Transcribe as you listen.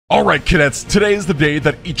Alright cadets, today is the day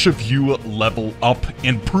that each of you level up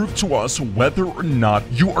and prove to us whether or not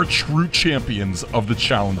you are true champions of the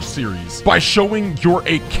challenge series by showing you're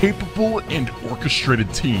a capable and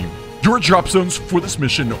orchestrated team. Your drop zones for this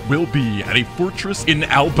mission will be at a fortress in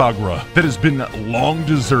Al-Bagra that has been long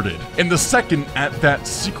deserted, and the second at that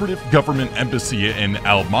secretive government embassy in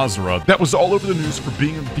Al-Mazrah that was all over the news for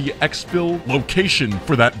being the exfil location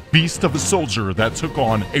for that beast of a soldier that took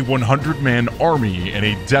on a 100-man army in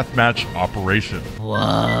a deathmatch operation.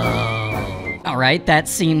 Whoa. Alright, that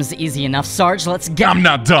seems easy enough, Sarge. Let's get— I'm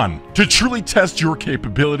not done. To truly test your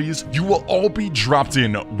capabilities, you will all be dropped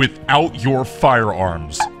in without your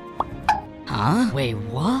firearms. Huh? Wait,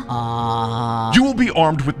 what? You will be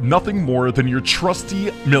armed with nothing more than your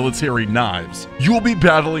trusty military knives. You will be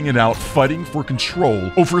battling it out, fighting for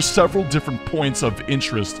control over several different points of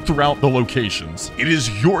interest throughout the locations. It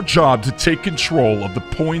is your job to take control of the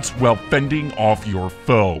points while fending off your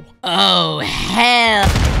foe. Oh, hell.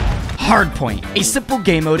 Hardpoint, a simple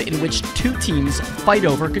game mode in which two teams fight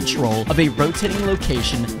over control of a rotating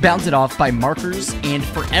location bounded off by markers, and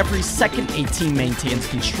for every second a team maintains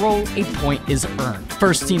control, a point is earned.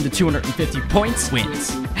 First team to 250 points wins.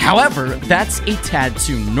 However, that's a tad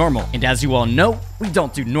too normal, and as you all know, we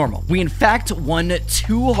don't do normal. We in fact won 2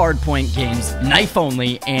 Hardpoint games, knife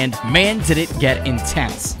only, and man did it get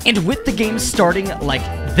intense. And with the game starting like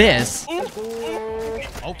this—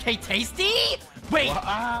 okay, tasty? Wait, wait!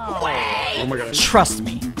 Oh my God. Trust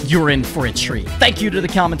me, you're in for a treat. Thank you to the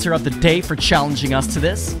commenter of the day for challenging us to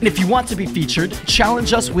this. And if you want to be featured,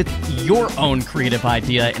 challenge us with your own creative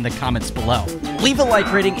idea in the comments below. Leave a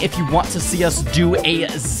like rating if you want to see us do a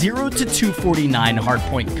 0 to 249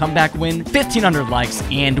 Hardpoint comeback win, 1,500 likes,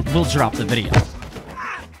 and we'll drop the video.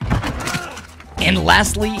 And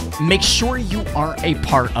lastly, make sure you aren't a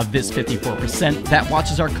part of this 54% that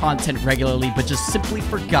watches our content regularly but just simply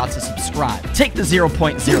forgot to subscribe. Take the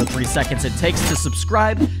 0.03 seconds it takes to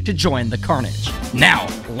subscribe to join the carnage. Now,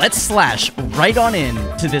 let's slash right on in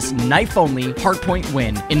to this knife-only Hardpoint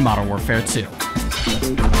win in Modern Warfare 2.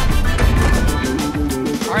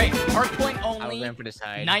 Alright, Hardpoint only,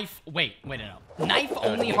 knife— wait, no. Knife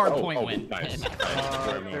only Hardpoint win. Nice.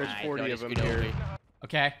 There's 40 of them here.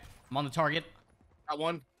 Okay, I'm on the target. Got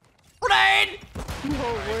one. Grenade!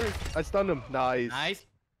 Oh, where? I stunned him. Nice. Nice.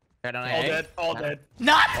 All dead. All dead.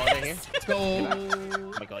 Nice! Let's go.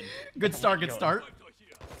 Oh my God. Good start, good start.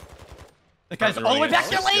 The guy's all the way back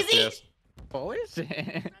there, lazy! Boys?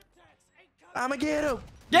 I'ma get him.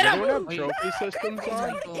 Get You don't him! have trophy systems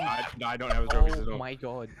on? No, I don't have a trophy system. Oh my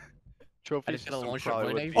God. Trophy I just got a systems launcher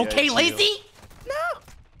probably grenade. would be Okay, ideal. lazy!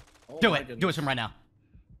 Oh Do my it. Do it goodness. from right now.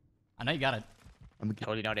 I know you got it.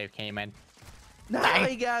 Totally know Dave came in. Nah,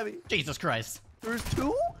 he got me. Jesus Christ. There's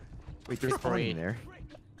 2? Wait, there's 3 in there.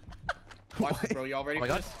 Watch it, bro. Y'all ready Oh my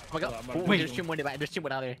for God. this? Oh my God. Hold on, I'm Wait. There's 2 more in the back. There's 2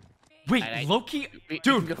 more out there. Wait, Alright. Loki? We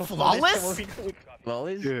Dude, can go flawless?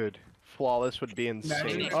 Flawless? Dude, flawless would be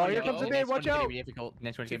insane. Next Oh, one- here comes the next nade. one's Watch gonna out. be difficult.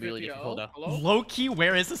 Next one's gonna be really difficult though. Hello? Loki,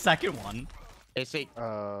 where is the second one? It's a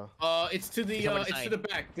It's to the He's on the it's to side. the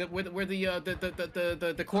back, where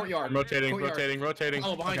the courtyard. I'm rotating, Courtyard. rotating.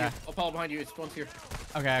 Follow behind Okay. you. I'll follow behind you. It's one's here.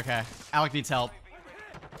 Okay, okay. Alec needs help.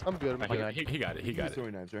 I'm good. I'm my good. God. He got it. He got it.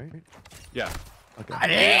 Throwing knives, right? Yeah.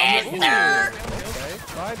 Yes, sir! Okay.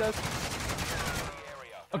 Behind us.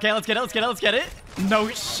 Okay, let's get it, let's get it, let's get it. No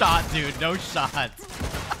shot, dude. No shot.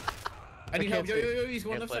 I need help. Yo, see. yo, yo, he's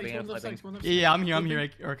going Yeah, left side. He's flipping, going left side. flipping. He's going left side. Yeah, I'm here,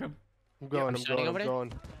 Urkum. I'm going. I'm I'm standing going. over I'm there.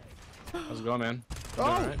 going. How's it going, man?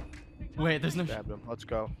 Oh! Wait, there's no— Grabbed him. Let's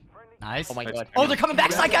go. Nice. Oh my God. Oh, they're coming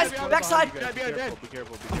backside, guys! Backside! Be careful. Be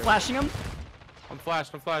careful. I'm flashing them. I'm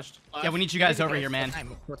flashed. Yeah, we need you guys over here, man.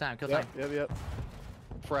 Kill time. Kill Yep. time. Yep.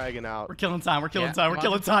 Fragging out. We're killing time, we're killing Yeah, time, we're come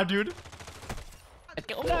killing on. time, dude. Let's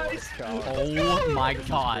go. Oh my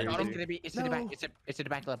God. It's gonna be. It's in the back. It's in the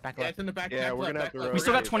back left. Back Yeah, left. it's in the back. Yeah, back we're left, gonna back have to left. We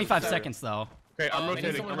still got rotate. 25 seconds, though. Okay, I'm I need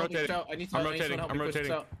rotating. someone I'm to help me push rotating. out. I need I'm someone rotating. to help I'm me push this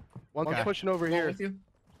rotating. out. One's Okay. pushing over Oh, here. with you.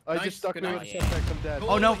 I Nice, just stuck good me night. with setbacks. I'm dead.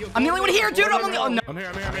 Oh no, I'm the only one here, dude. I'm on the— oh no. I'm here.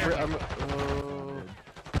 I'm here. I'm here.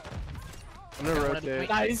 I'm gonna rotate.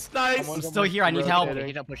 Nice. I'm still here, I need help. Rotating.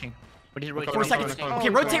 He's not pushing. But he's rotating. 4 seconds. Come on, Okay,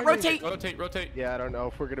 come on, rotate. Rotate. Yeah, I don't know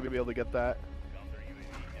if we're gonna be able to get that.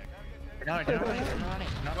 No, they're not on it.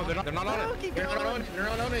 No, they're not on it. They're not on it. They're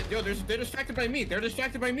not on it. Yo, they're distracted by me. They're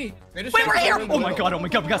distracted by me. Wait, we're here! Oh my God, we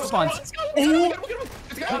got spawns. Oh!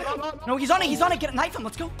 No, he's on it, get a knife him,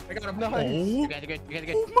 let's go. I got him. Oh. You guys are good. You guys are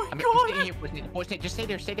good. Oh my God. Boys, just stay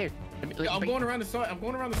there. Stay there. Yeah, I'm going around the side. I'm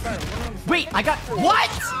going around the side. Wait, I got—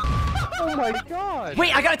 what? Oh my God!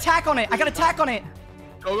 Wait, I got attack on it.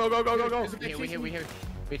 Go. We here. We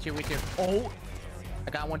here. Oh,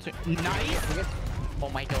 I got one too. nice. Oh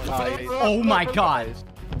my God. Nice. Oh my God.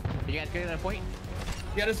 You guys good at a point?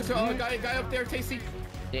 Yeah, there's a guy up there, Tasty.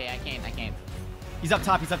 Yeah, I can't. He's up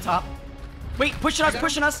top. He's up top. Wait, pushing us.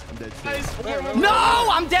 I'm dead too. No,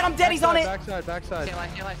 I'm dead. He's on it. Backside. Stay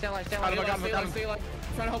alive.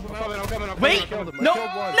 Trying to help him out. I'm coming. Wait, killed him. I no,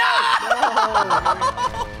 killed one.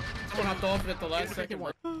 no. Someone hopped off it at the last second.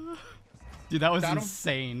 Dude, that was Got him?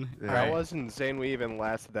 insane. Yeah. All That right. was insane we even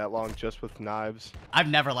lasted that long just with knives. I've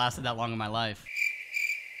never lasted that long in my life.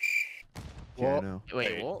 Yeah, I know.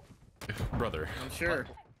 Wait, what? Brother. I'm sure.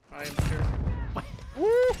 I am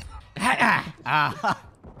sure. Ah.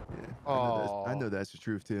 Yeah, Aw. I know that's the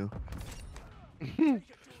truth too.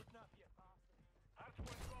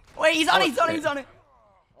 Wait, he's on it.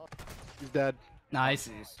 He's dead. Nice.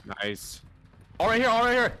 Nice. All right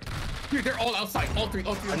here. Dude, they're all outside. All three. A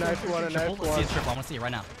knife one, a knife Let's see one. a triple. I want to see it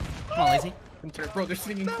right now. Come on, Lazy. Bro, they're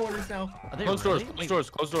sitting in corners now. Are they Close really? doors.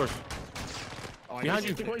 Close doors. Oh, I Behind know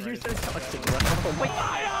you. shit right You're there. so toxic, bro.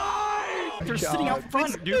 They're sitting out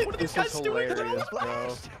front, dude. What are these This guys is doing? hilarious,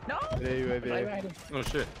 bro. No. Hey, baby. Oh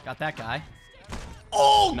shit. Got that guy.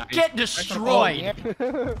 Oh, Nice. get destroyed.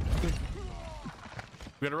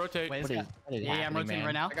 We gotta rotate. Wait, this What guy. is- what is Yeah, I'm happening, rotating man?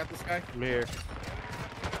 right now. I got this guy. I'm here.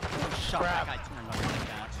 Oh, shut that guy turned over like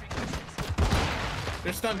that.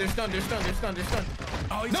 They're stunned.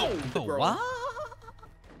 Oh, he's No! Oh, bro. what?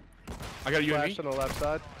 I got a Flash UAV. on the left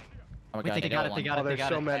side. Oh my Wait, God, they got it. Oh, there's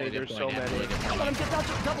so many. There's so many. Let him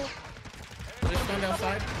get double. They're stunned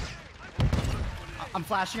outside. I'm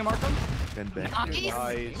flashing him, Arkham. And back.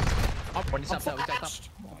 Nice. One is up.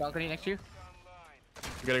 Balcony next to you.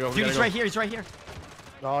 We gotta go. Dude, he's right here. He's right here.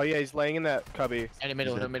 Oh yeah, he's laying in that cubby. In the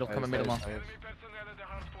middle, come in middle. Nice.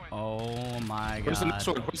 Oh my Where's the next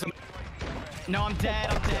god. one? No, I'm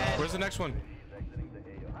dead. Where's the next one?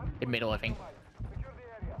 In middle, I think.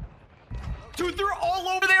 Dude, they're all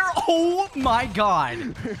over there. Oh my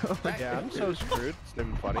god. Yeah, I'm so screwed. It's not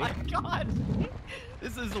even funny. My god.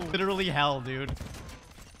 This is literally hell, dude.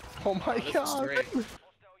 Oh my This is god. great.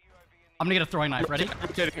 I'm gonna get a throwing knife. Ready?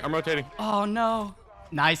 I'm rotating. Oh no.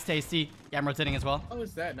 Nice, Tasty. Yeah, I'm rotating as well. How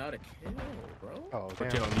is that not a kill, bro? Oh Okay,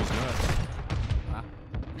 damn. I'm using that. Wow.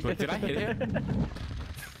 Wait, did I hit him?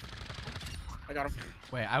 I got him.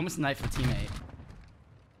 Wait, I almost knifed a teammate.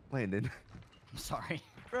 Landon. I'm sorry.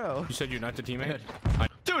 Bro. You said you're not the teammate?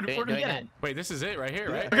 Dude, Doing we're gonna get that. it. Wait, this is it right here,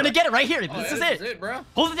 right? We're gonna get it right here. Oh, This is yeah, it. bro.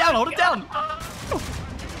 Hold it down. Hold it down. Oh,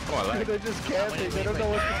 I like They're just camping. They don't know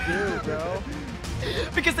what to do, bro.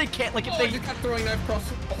 Because they can't. Like, if Oh, I they. just got throwing knife across.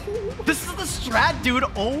 Oh. This is the strat, dude.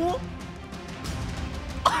 Oh.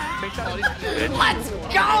 Let's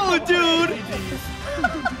go, dude.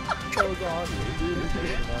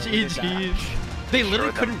 GG. They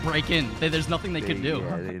literally couldn't break in. There's nothing they could do.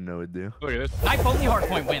 Yeah, they didn't know what to do. Look at this. Knife only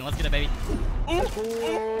hardpoint win. Let's get it, baby.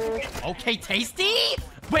 Okay, Tasty.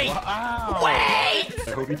 Wait. Wait. I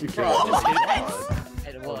hope you took care of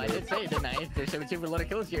this. Well, I did say it, didn't I? There's 17 with a lot of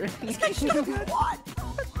kills here. What?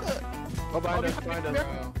 Oh, behind us, behind us.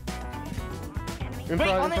 Wow. In Wait,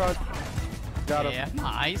 on front. Got him. Yeah,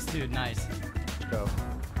 nice, dude. Nice. Go.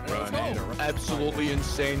 Absolutely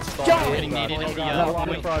insane stuff. Getting needed in the A lot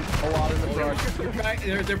in point. front. A lot in the front.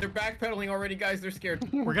 They're backpedaling already, guys. They're scared.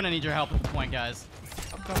 We're gonna need your help at the point, guys.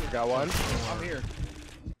 I'm coming. Got one. I'm here.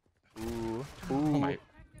 Ooh. Oh my.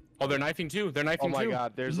 Oh, they're knifing too. They're knifing Oh my too.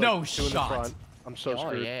 god, there's No like two in the shot. front. I'm so Oh,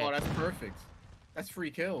 screwed. yeah. Oh, that's perfect. That's free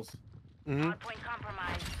kills. Mm-hmm.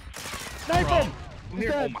 Knife him. I'm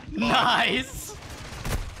here. Nice.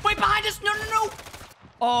 Wait, behind us. No, no, no.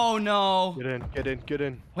 Oh no. Get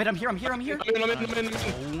in. Wait, I'm here. I'm in. Oh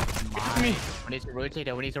my. We need to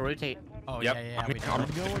rotate. We need to rotate. Oh Yep. yeah. We do.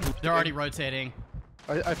 They're already rotating.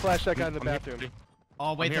 I flashed that guy in the bathroom.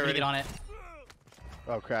 Oh wait, I'm they're here gonna get on it.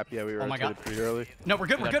 Oh crap, yeah, we Oh my rotated God. pretty early. No, we're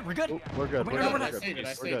good. We're good. We're good. Oh, we're good. Wait, We're no, good. we're We're not. good. I saved it, I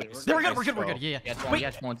We're saved good. it. We're good. We're good. We're good. Yeah. Yes, Yeah. one. Wait.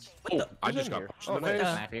 Yes, once. Oh, I just Who's in got here? punched Oh, in the face.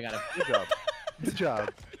 nice. You got it. Good job. Good job.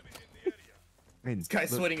 Man, This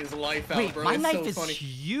guy's look, sweating his life out, Wait, bro. my It's knife so is funny.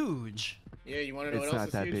 huge. Yeah, you want to know it's what not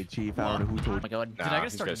else that is big, huge? Chief. I don't know who Oh told my you. god. Dude, I gotta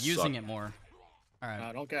these start guys using suck. it more. All right.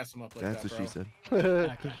 Nah, don't gas him up like That's that, what bro. she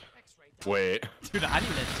said. Okay. Wait. Dude, I need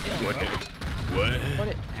a tail. What?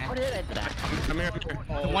 What did I do that? Come here.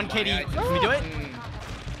 Oh, The one my KD. God. Can we do it? Mm.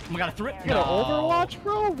 Oh my god, I threw it. You got an Overwatch,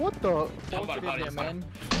 bro? What the? I'm about to What did hide man?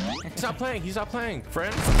 He's not playing. He's not playing.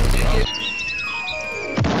 Friends.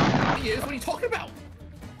 He is? What are you talking about?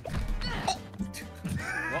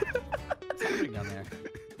 What's happening down there?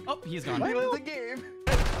 Oh, he's gone. The game.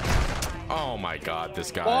 Oh my god, this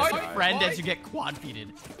guy. My Why? friend Why? as you get quad feeded.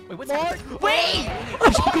 Wait, what's happening? Wait!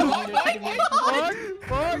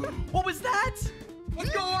 What was that? Let's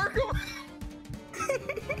go, Arkham!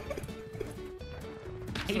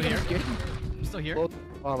 Still here? I'm still here. Well,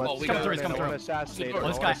 Oh, Oh, we Come got through, it. he's coming I wanna through. assassinate Oh, him.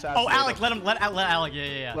 This I guy. wanna Oh, assassinate Alec, him. let Alec.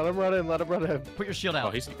 Yeah. Let him run in, let him run in. Put your shield Oh,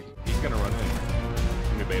 out. he's gonna run in.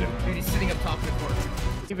 Let me bait him. Dude, he's sitting up top in the corner.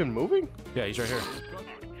 Is he even moving? Yeah, he's right here.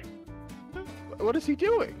 What is he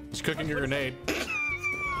doing? He's cooking your grenade.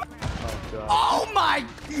 Oh, God. Oh my!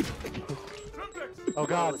 Oh,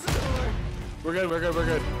 God. We're good, we're good, we're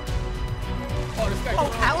good. Oh, this guy.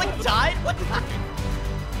 Oh, Alec died? What the?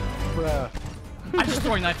 Bruh. I'm just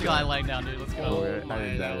throwing knife to guy laying down, dude. Let's go. Oh,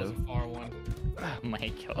 man, that was a far one. Oh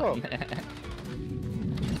my god. Oh.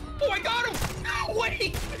 Oh, I got him! No,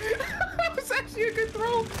 wait! That was actually a good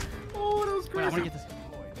throw. Oh, that was Wait, I crazy. wanna get this.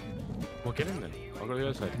 Well, get in then. I'll go to the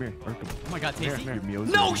other side. Come here. Oh my god, Tasty. Here, here.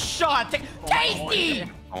 No shot! Tasty!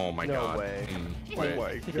 Oh my No god. way. Wait. Oh,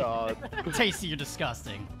 my God. Tasty, you're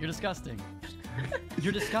disgusting. You're disgusting.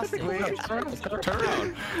 You're disgusting. Turn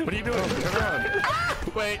around. What are you doing? Turn around.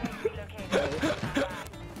 Wait.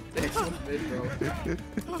 Mid, bro.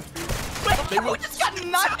 Wait, who just got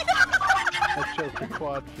knifed? I choked the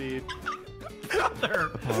quad feed.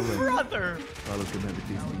 Brother! Brother!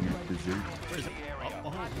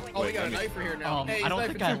 Oh, we got a knifer here now. Hey, I don't he's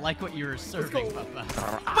think knifing I too. like what you're serving, go.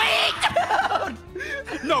 Papa.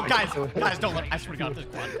 Wait! No, guys, don't let. I swear to God, if this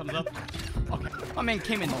quad comes up. Okay, my man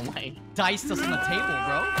came in and diced us on the table,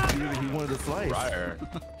 bro. He wanted a slice. Briar.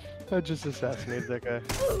 I just assassinated that guy.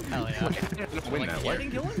 Hell yeah. Win that way.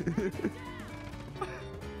 Kill him?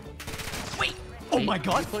 Wait! Oh my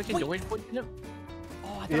God! Wait. Oh,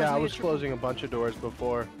 I thought Yeah, I was making closing a bunch of doors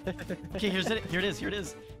before. sure. Okay, here it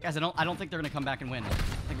is. Guys, I don't think they're gonna come back and win. I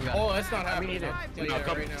think we got it. Oh, that's not happening. either. Tell you No, that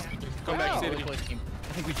come, right now. come back, Ow. City. I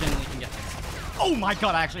think we genuinely can get this. Oh my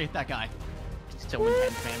God! I actually hit that guy. So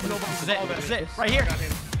intense, man. This is it. This is it. Right here. Got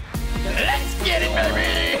him. Let's get it,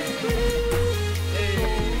 baby!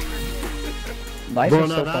 Nice Bro, or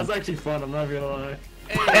no, so that fun? was actually fun. I'm not gonna lie.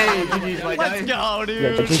 Hey, GG's, my Let's guy. go,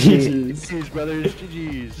 Yeah, dude. GG's. GG's, brothers.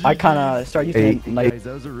 GG's. I kind of start using like Guys,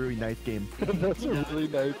 that was a really nice game. That's a really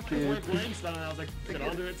nice We're kid. playing style. I was like,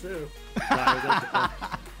 I'll do it too.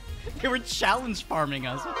 They were challenge farming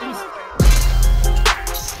us.